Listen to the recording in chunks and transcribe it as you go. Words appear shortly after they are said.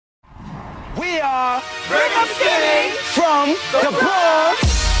We are Rhythm City from the Bronx.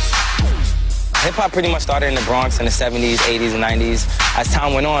 Hip-hop pretty much started in the Bronx in the 70s, 80s, and 90s. As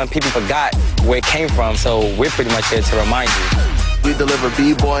time went on, people forgot where it came from, so we're pretty much here to remind you. We deliver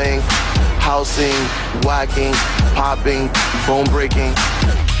b-boying, housing, whacking, popping, bone breaking.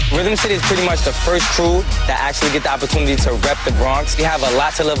 Rhythm City is pretty much the first crew that actually get the opportunity to rep the Bronx. We have a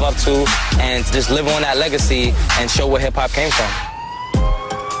lot to live up to and to just live on that legacy and show where hip-hop came from.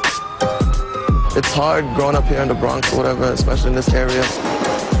 It's hard growing up here in the Bronx or whatever, especially in this area.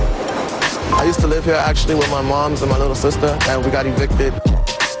 I used to live here actually with my moms and my little sister, and we got evicted.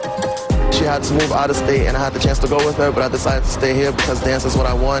 She had to move out of state, and I had the chance to go with her, but I decided to stay here because dance is what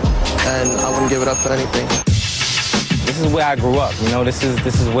I want, and I wouldn't give it up for anything. This is where I grew up, you know, this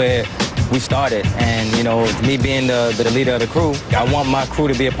is where we started, and you know, me being the leader of the crew, I want my crew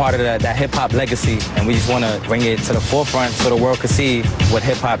to be a part of that hip-hop legacy, and we just want to bring it to the forefront so the world could see what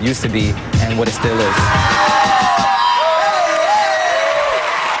hip-hop used to be and what it still is.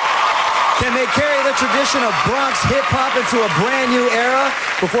 Can they carry the tradition of Bronx hip-hop into a brand new era?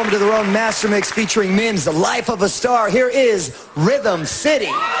 Performing to their own master mix featuring Mims, The Life of a Star. Here is Rhythm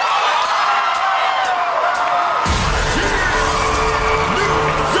City.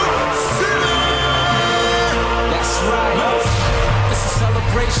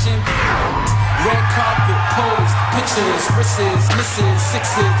 Red carpet, pose, pictures, wrists, misses,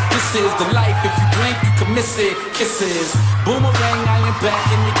 sixes. This is the life. If you blink, you can miss it. Kisses. Boomerang, I am back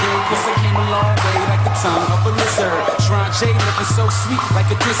in the game. Cause I came a long way like the tongue of a lizard. Tranche looking so sweet like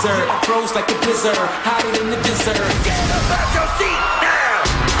a dessert. Froze like a blizzard, hotter than the desert. Get up out your seat now!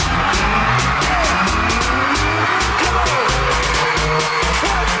 Come on!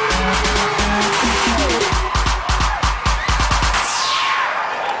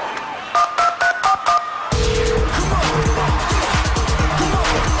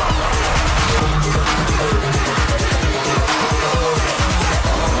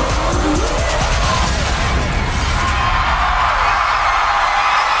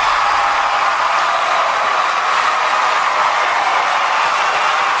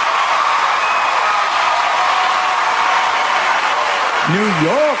 New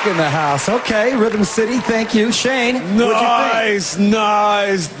York in the house. Okay, Rhythm City, thank you. Shane, Nice,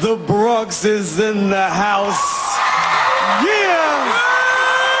 nice. The Bronx is in the house. Yeah!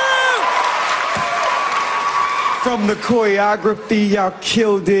 From the choreography, y'all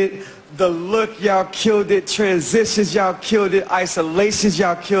killed it. The look, y'all killed it. Transitions, y'all killed it. Isolations,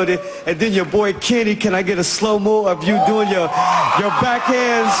 y'all killed it. And then your boy Kenny, can I get a slow-mo of you doing your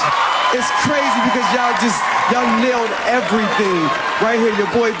backhands? It's crazy because y'all nailed everything. Right here, your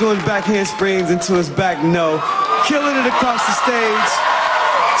boy doing back handsprings into his back no. Killing it across the stage.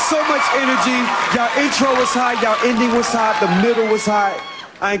 So much energy. Y'all intro was hot, y'all ending was hot, the middle was hot.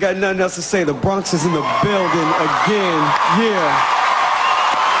 I ain't got nothing else to say. The Bronx is in the building again. Yeah.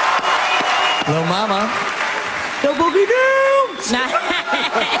 Lil Mama. The boogie down.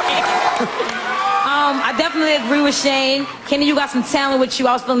 I definitely agree with Shane. Kenny, you got some talent with you.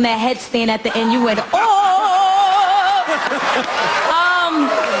 I was feeling that headstand at the end. You went, oh!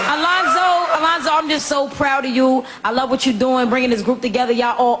 Alonzo, I'm just so proud of you. I love what you're doing, bringing this group together.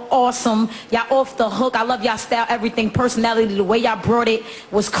 Y'all all awesome. Y'all off the hook. I love y'all style, everything, personality. The way y'all brought it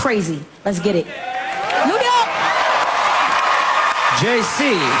was crazy. Let's get it. New York!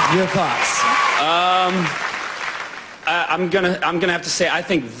 JC, your thoughts? I'm gonna have to say I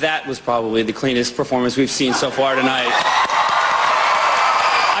think that was probably the cleanest performance we've seen so far tonight.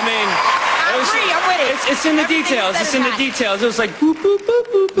 I mean, I'm with it. it's in the details. It's in the details. It was like boop boop boop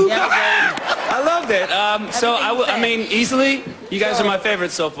boop boop. Yeah. I loved it. So I mean, easily, you guys are my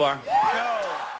favorites so far.